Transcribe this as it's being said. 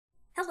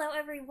Hello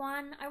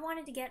everyone! I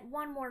wanted to get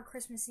one more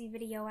Christmassy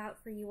video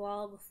out for you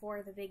all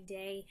before the big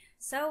day,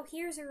 so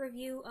here's a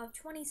review of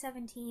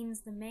 2017's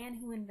The Man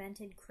Who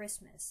Invented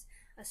Christmas,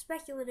 a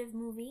speculative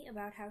movie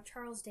about how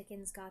Charles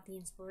Dickens got the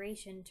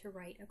inspiration to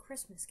write A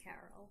Christmas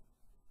Carol.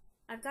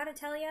 I've gotta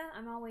tell ya,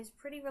 I'm always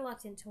pretty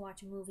reluctant to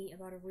watch a movie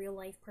about a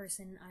real-life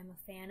person I'm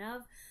a fan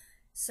of,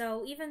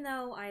 so even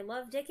though I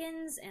love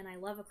Dickens and I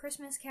love A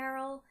Christmas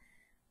Carol,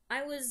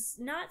 I was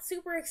not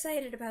super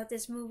excited about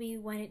this movie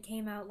when it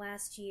came out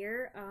last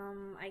year.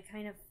 I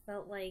kind of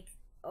felt like,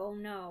 oh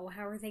no,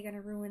 how are they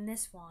gonna ruin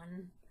this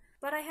one?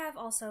 But I have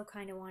also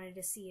kind of wanted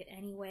to see it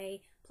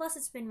anyway, plus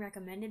it's been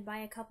recommended by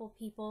a couple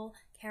people,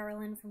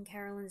 Carolyn from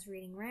Carolyn's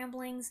Reading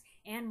Ramblings,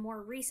 and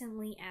more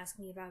recently Ask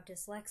Me About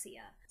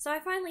Dyslexia. So I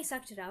finally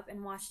sucked it up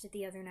and watched it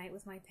the other night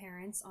with my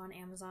parents on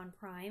Amazon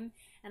Prime,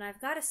 and I've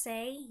gotta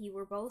say, you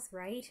were both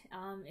right.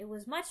 It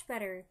was much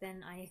better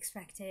than I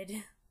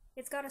expected.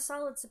 It's got a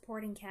solid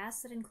supporting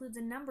cast that includes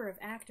a number of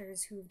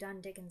actors who've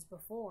done Dickens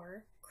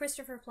before.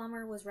 Christopher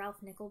Plummer was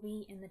Ralph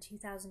Nickleby in the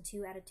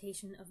 2002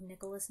 adaptation of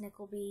Nicholas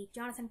Nickleby.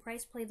 Jonathan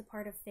Pryce played the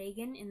part of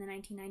Fagin in the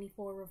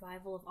 1994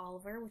 revival of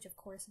Oliver, which of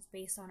course is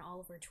based on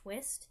Oliver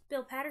Twist.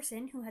 Bill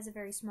Patterson, who has a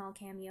very small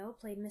cameo,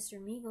 played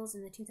Mr. Meagles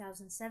in the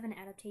 2007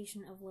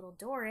 adaptation of Little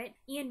Dorrit.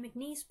 Ian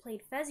McNeice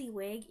played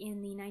Fezziwig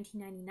in the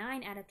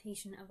 1999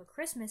 adaptation of A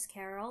Christmas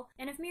Carol.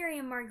 And if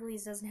Miriam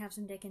Margolyes doesn't have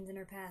some Dickens in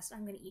her past,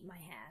 I'm gonna eat my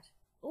hat.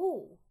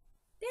 Ooh,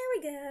 there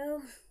we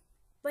go.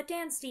 But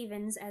Dan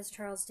Stevens as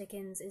Charles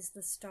Dickens is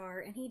the star,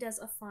 and he does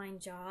a fine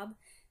job.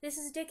 This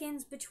is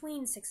Dickens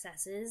between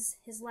successes.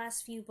 His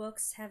last few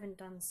books haven't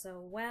done so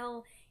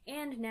well,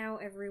 and now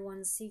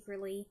everyone's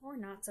secretly, or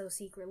not so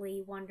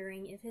secretly,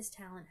 wondering if his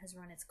talent has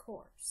run its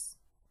course.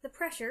 The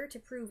pressure to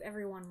prove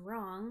everyone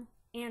wrong,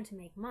 and to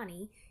make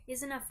money,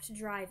 is enough to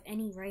drive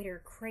any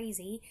writer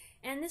crazy,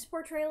 and this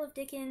portrayal of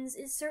Dickens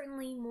is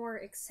certainly more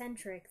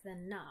eccentric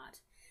than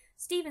not.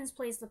 Stevens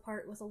plays the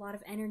part with a lot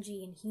of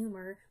energy and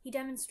humor. He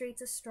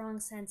demonstrates a strong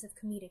sense of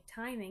comedic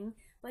timing,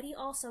 but he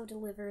also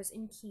delivers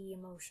in key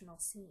emotional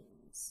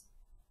scenes.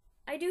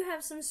 I do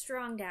have some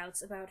strong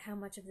doubts about how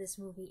much of this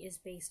movie is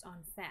based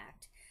on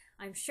fact.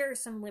 I'm sure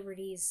some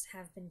liberties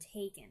have been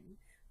taken,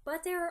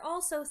 but there are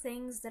also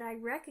things that I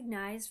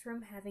recognize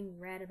from having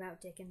read about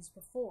Dickens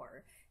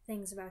before.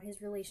 Things about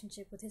his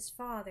relationship with his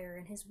father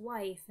and his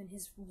wife and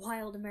his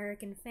wild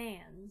American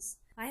fans.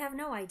 I have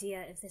no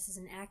idea if this is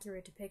an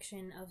accurate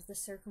depiction of the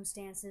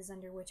circumstances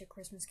under which A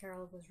Christmas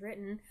Carol was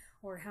written,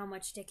 or how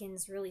much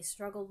Dickens really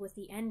struggled with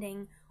the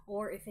ending,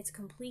 or if its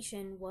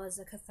completion was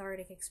a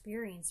cathartic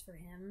experience for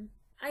him.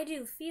 I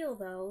do feel,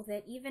 though,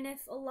 that even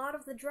if a lot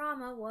of the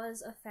drama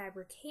was a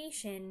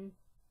fabrication,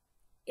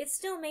 it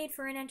still made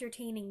for an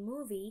entertaining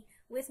movie,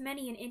 with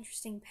many an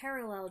interesting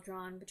parallel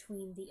drawn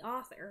between the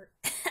author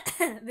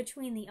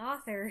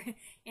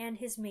and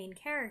his main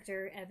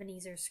character,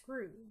 Ebenezer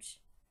Scrooge.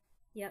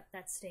 Yep,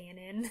 that's staying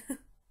in.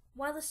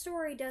 While the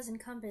story does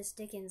encompass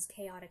Dickens'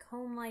 chaotic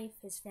home life,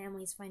 his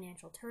family's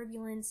financial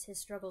turbulence, his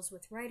struggles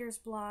with writer's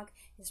block,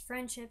 his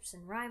friendships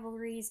and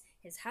rivalries,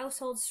 his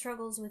household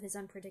struggles with his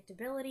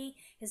unpredictability,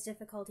 his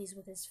difficulties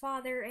with his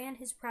father, and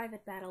his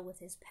private battle with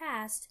his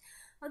past,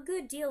 a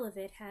good deal of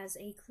it has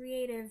a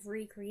creative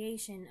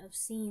recreation of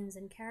scenes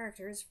and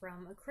characters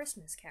from A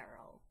Christmas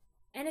Carol.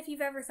 And if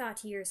you've ever thought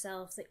to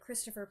yourself that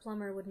Christopher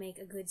Plummer would make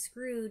a good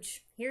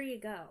Scrooge, here you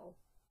go.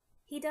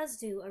 He does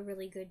do a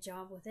really good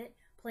job with it,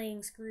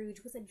 playing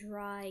Scrooge with a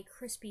dry,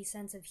 crispy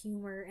sense of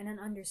humor and an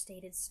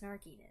understated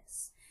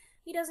snarkiness.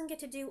 He doesn't get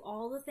to do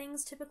all the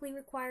things typically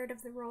required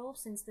of the role,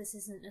 since this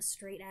isn't a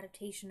straight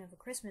adaptation of A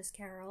Christmas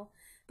Carol,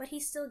 but he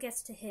still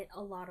gets to hit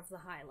a lot of the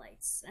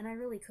highlights, and I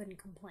really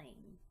couldn't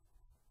complain.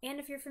 And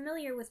if you're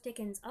familiar with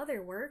Dickens'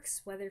 other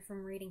works, whether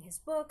from reading his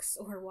books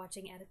or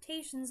watching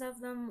adaptations of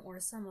them, or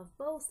some of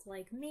both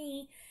like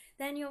me,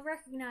 then you'll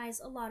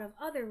recognize a lot of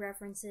other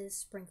references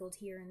sprinkled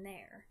here and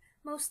there,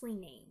 mostly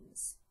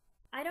names.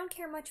 I don't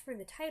care much for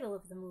the title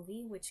of the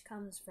movie, which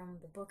comes from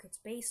the book it's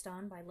based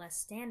on by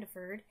Les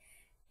Standiford.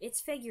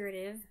 It's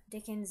figurative.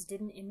 Dickens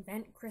didn't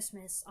invent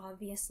Christmas,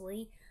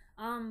 obviously,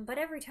 but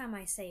every time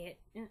I say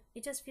it,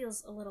 it just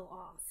feels a little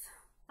off.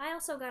 I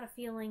also got a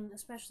feeling,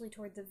 especially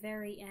toward the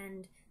very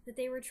end, that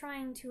they were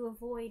trying to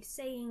avoid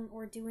saying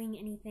or doing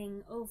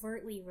anything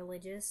overtly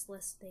religious,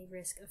 lest they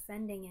risk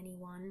offending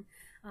anyone.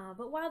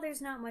 But while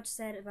there's not much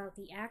said about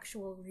the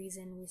actual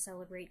reason we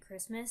celebrate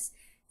Christmas,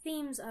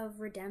 themes of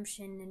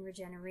redemption and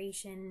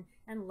regeneration,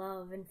 and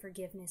love and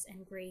forgiveness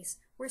and grace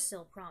were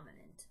still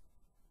prominent.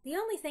 The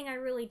only thing I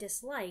really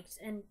disliked,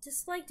 and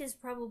disliked is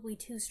probably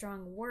too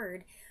strong a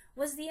word,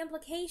 was the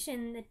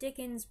implication that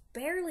Dickens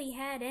barely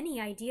had any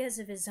ideas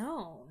of his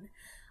own.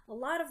 A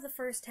lot of the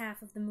first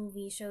half of the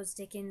movie shows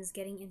Dickens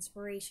getting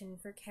inspiration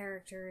for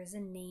characters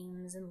and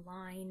names and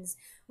lines,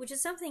 which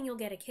is something you'll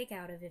get a kick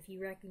out of if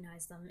you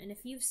recognize them, and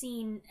if you've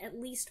seen at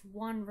least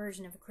one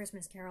version of A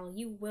Christmas Carol,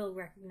 you will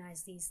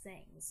recognize these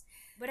things.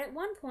 But at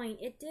one point,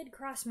 it did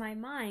cross my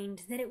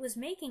mind that it was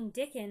making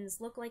Dickens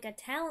look like a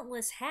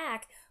talentless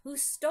hack who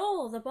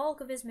stole the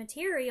bulk of his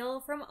material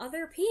from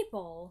other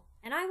people.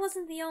 And I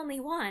wasn't the only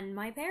one.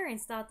 My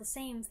parents thought the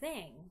same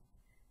thing.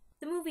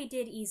 The movie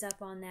did ease up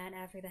on that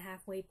after the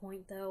halfway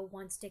point, though,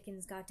 once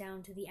Dickens got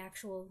down to the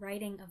actual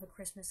writing of A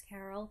Christmas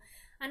Carol,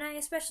 and I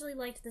especially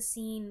liked the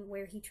scene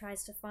where he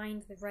tries to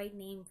find the right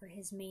name for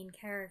his main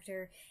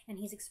character, and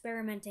he's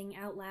experimenting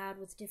out loud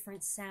with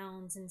different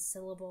sounds and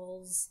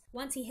syllables.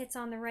 Once he hits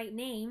on the right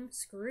name,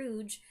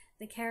 Scrooge,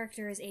 the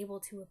character is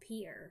able to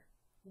appear.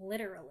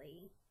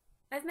 Literally.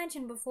 I've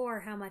mentioned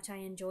before how much I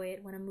enjoy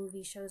it when a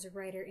movie shows a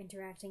writer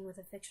interacting with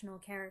a fictional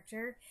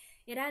character.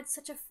 It adds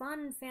such a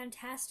fun,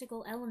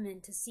 fantastical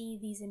element to see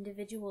these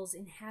individuals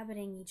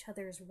inhabiting each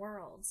other's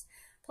worlds.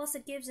 Plus,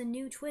 it gives a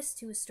new twist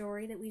to a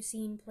story that we've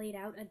seen played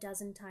out a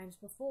dozen times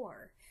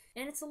before.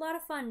 And it's a lot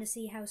of fun to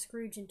see how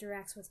Scrooge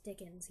interacts with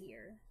Dickens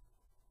here.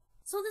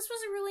 So this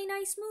was a really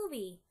nice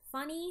movie.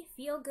 Funny,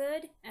 feel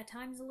good, at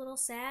times a little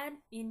sad,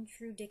 in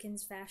true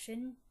Dickens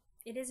fashion.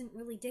 It isn't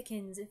really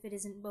Dickens if it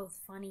isn't both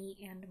funny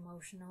and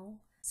emotional.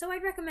 So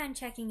I'd recommend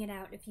checking it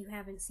out if you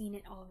haven't seen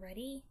it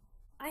already.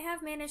 I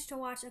have managed to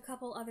watch a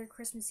couple other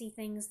Christmassy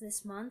things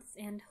this month,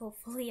 and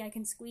hopefully I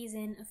can squeeze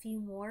in a few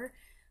more,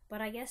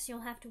 but I guess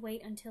you'll have to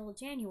wait until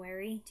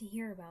January to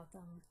hear about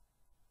them.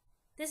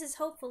 This is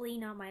hopefully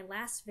not my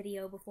last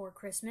video before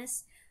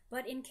Christmas,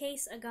 but in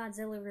case a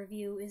Godzilla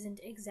review isn't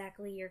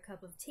exactly your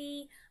cup of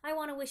tea, I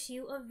want to wish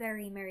you a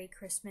very Merry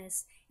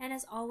Christmas, and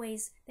as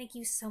always, thank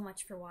you so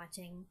much for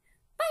watching.